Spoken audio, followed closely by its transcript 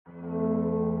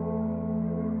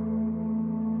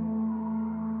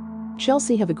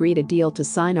Chelsea have agreed a deal to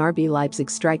sign RB Leipzig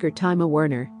striker Timo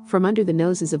Werner from under the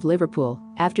noses of Liverpool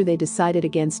after they decided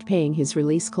against paying his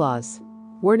release clause.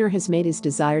 Werner has made his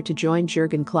desire to join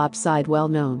Jurgen Klopp's side well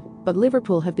known, but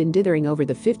Liverpool have been dithering over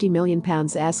the £50 million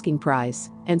asking price,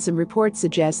 and some reports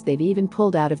suggest they've even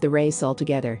pulled out of the race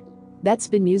altogether. That's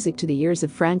been music to the ears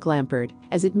of Frank Lampard,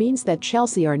 as it means that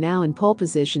Chelsea are now in pole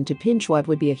position to pinch what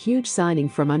would be a huge signing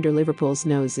from under Liverpool's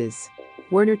noses.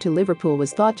 Werner to Liverpool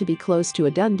was thought to be close to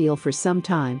a done deal for some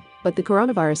time, but the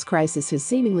coronavirus crisis has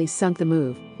seemingly sunk the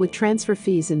move, with transfer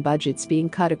fees and budgets being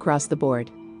cut across the board.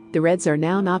 The Reds are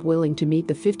now not willing to meet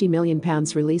the £50 million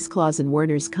release clause in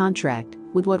Werner's contract,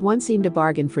 with what once seemed a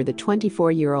bargain for the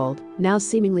 24-year-old, now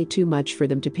seemingly too much for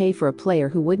them to pay for a player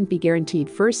who wouldn't be guaranteed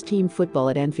first-team football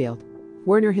at Anfield.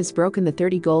 Werner has broken the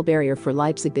 30-goal barrier for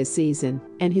Leipzig this season,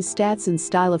 and his stats and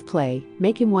style of play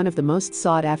make him one of the most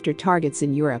sought-after targets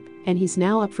in Europe, and he's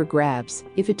now up for grabs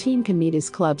if a team can meet his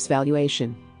club's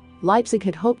valuation. Leipzig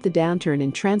had hoped the downturn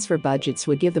in transfer budgets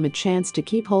would give them a chance to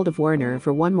keep hold of Werner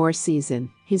for one more season.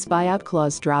 His buyout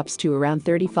clause drops to around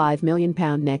 £35 million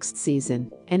next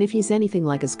season, and if he's anything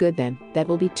like as good then, that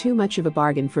will be too much of a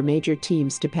bargain for major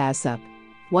teams to pass up.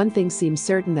 One thing seems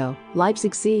certain though,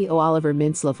 Leipzig CEO Oliver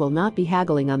Mintzlaff will not be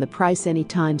haggling on the price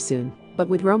anytime soon, but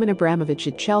with Roman Abramovich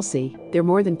at Chelsea, they're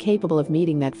more than capable of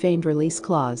meeting that famed release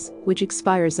clause, which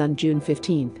expires on June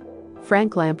 15.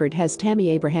 Frank Lampard has Tammy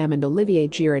Abraham and Olivier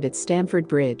Giroud at Stamford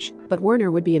Bridge, but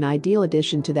Werner would be an ideal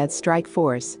addition to that strike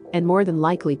force, and more than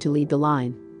likely to lead the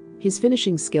line. His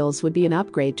finishing skills would be an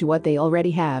upgrade to what they already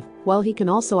have, while he can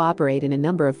also operate in a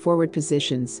number of forward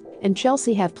positions, and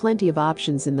Chelsea have plenty of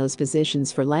options in those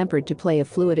positions for Lampard to play a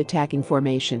fluid attacking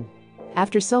formation.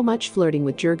 After so much flirting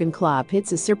with Jurgen Klopp,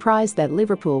 it's a surprise that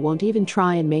Liverpool won't even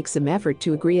try and make some effort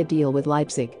to agree a deal with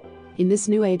Leipzig. In this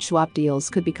new age, swap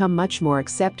deals could become much more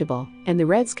acceptable, and the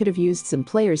Reds could have used some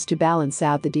players to balance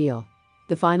out the deal.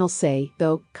 The final say,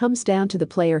 though, comes down to the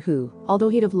player who, although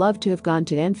he'd have loved to have gone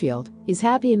to Anfield, is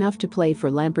happy enough to play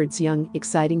for Lampard's young,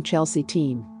 exciting Chelsea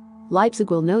team. Leipzig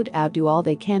will no doubt do all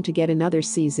they can to get another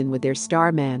season with their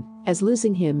star man, as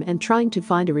losing him and trying to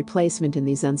find a replacement in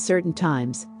these uncertain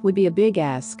times would be a big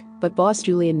ask, but boss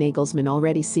Julian Nagelsmann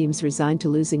already seems resigned to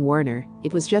losing Werner.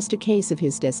 It was just a case of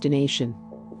his destination.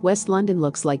 West London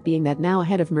looks like being that now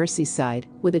ahead of Merseyside,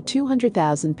 with a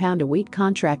 £200,000 a week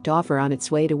contract offer on its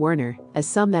way to Werner, a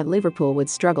sum that Liverpool would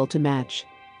struggle to match.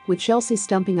 With Chelsea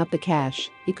stumping up the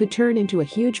cash, it could turn into a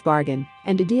huge bargain,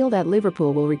 and a deal that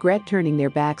Liverpool will regret turning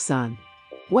their backs on.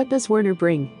 What does Werner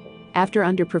bring? After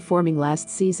underperforming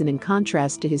last season in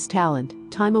contrast to his talent,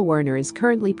 Timo Werner is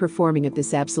currently performing at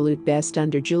his absolute best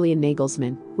under Julian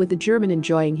Nagelsmann, with the German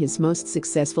enjoying his most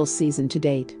successful season to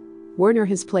date. Werner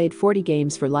has played 40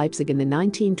 games for Leipzig in the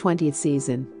 1920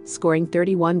 season, scoring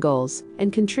 31 goals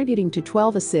and contributing to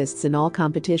 12 assists in all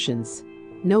competitions.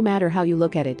 No matter how you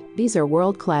look at it, these are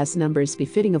world-class numbers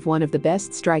befitting of one of the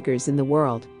best strikers in the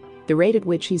world. The rate at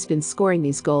which he's been scoring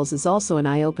these goals is also an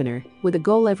eye-opener, with a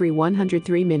goal every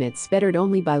 103 minutes, bettered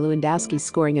only by Lewandowski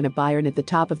scoring in a Bayern at the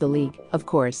top of the league, of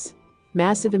course.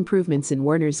 Massive improvements in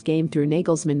Werner's game through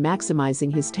Nagelsmann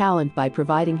maximizing his talent by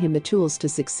providing him the tools to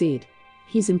succeed.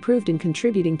 He's improved in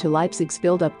contributing to Leipzig's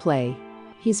build-up play.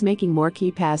 He's making more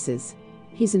key passes.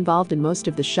 He's involved in most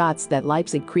of the shots that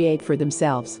Leipzig create for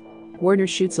themselves. Werner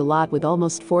shoots a lot, with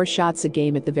almost 4 shots a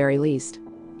game at the very least.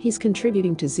 He's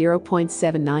contributing to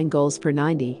 0.79 goals per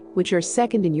 90, which are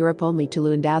second in Europe only to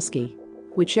Lewandowski.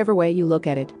 Whichever way you look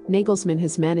at it, Nagelsmann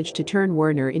has managed to turn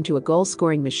Werner into a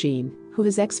goal-scoring machine, who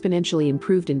has exponentially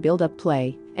improved in build-up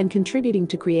play and contributing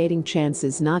to creating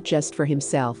chances not just for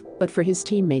himself, but for his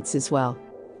teammates as well.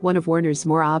 One of Werner's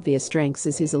more obvious strengths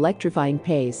is his electrifying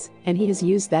pace, and he has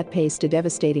used that pace to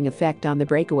devastating effect on the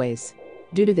breakaways.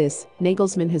 Due to this,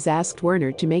 Nagelsmann has asked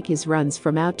Werner to make his runs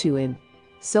from out to in.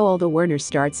 So although Werner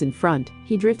starts in front,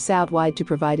 he drifts out wide to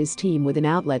provide his team with an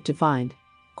outlet to find.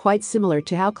 Quite similar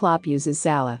to how Klopp uses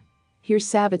Salah. Here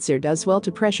Savitzer does well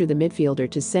to pressure the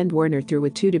midfielder to send Werner through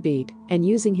with 2 to beat, and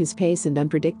using his pace and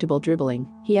unpredictable dribbling,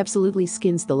 he absolutely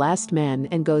skins the last man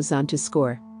and goes on to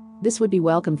score. This would be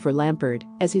welcome for Lampard,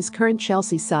 as his current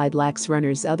Chelsea side lacks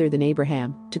runners other than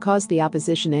Abraham to cause the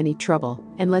opposition any trouble,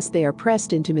 unless they are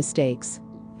pressed into mistakes.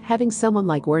 Having someone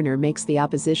like Werner makes the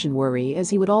opposition worry, as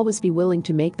he would always be willing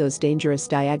to make those dangerous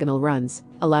diagonal runs,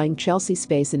 allowing Chelsea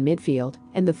space in midfield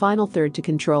and the final third to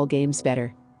control games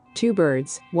better. 2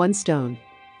 birds, 1 stone.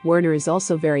 Werner is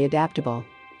also very adaptable.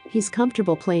 He's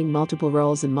comfortable playing multiple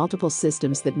roles in multiple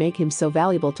systems that make him so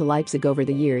valuable to Leipzig over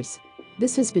the years.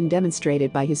 This has been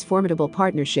demonstrated by his formidable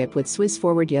partnership with Swiss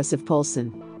forward Yussuf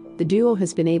Poulsen. The duo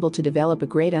has been able to develop a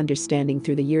great understanding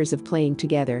through the years of playing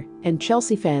together, and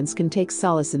Chelsea fans can take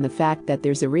solace in the fact that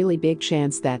there's a really big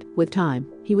chance that, with time,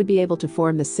 he would be able to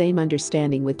form the same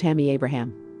understanding with Tammy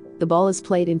Abraham. The ball is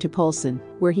played into Poulsen,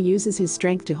 where he uses his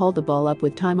strength to hold the ball up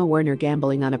with Timo Werner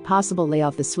gambling on a possible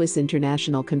layoff the Swiss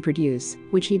international can produce,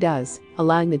 which he does,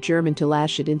 allowing the German to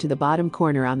lash it into the bottom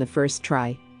corner on the first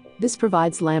try. This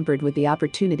provides Lampard with the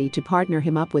opportunity to partner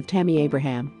him up with Tammy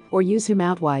Abraham, or use him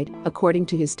out wide, according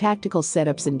to his tactical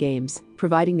setups and games,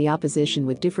 providing the opposition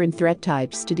with different threat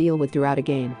types to deal with throughout a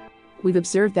game. We've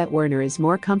observed that Werner is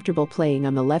more comfortable playing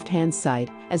on the left-hand side,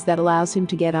 as that allows him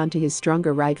to get onto his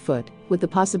stronger right foot, with the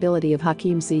possibility of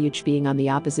Hakim Ziyech being on the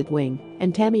opposite wing,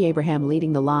 and Tammy Abraham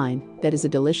leading the line. That is a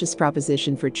delicious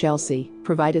proposition for Chelsea,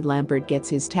 provided Lampard gets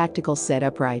his tactical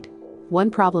setup right.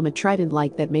 One problem a trident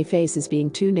like that may face is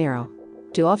being too narrow.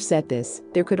 To offset this,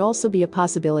 there could also be a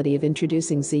possibility of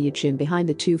introducing Ziyech in behind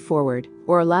the two forward,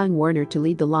 or allowing Werner to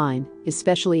lead the line,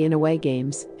 especially in away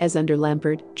games, as under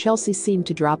Lampard, Chelsea seemed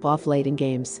to drop off late in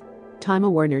games.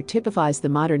 Timo Werner typifies the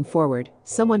modern forward,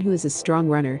 someone who is a strong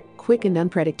runner, quick and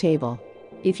unpredictable.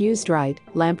 If used right,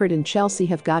 Lampard and Chelsea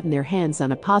have gotten their hands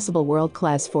on a possible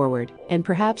world-class forward, and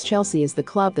perhaps Chelsea is the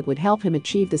club that would help him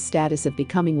achieve the status of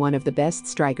becoming one of the best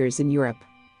strikers in Europe.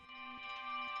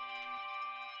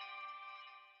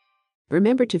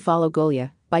 Remember to follow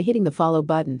Golia by hitting the follow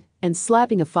button and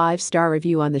slapping a 5-star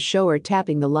review on the show or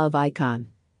tapping the love icon.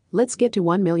 Let's get to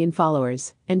 1 million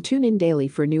followers and tune in daily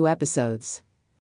for new episodes.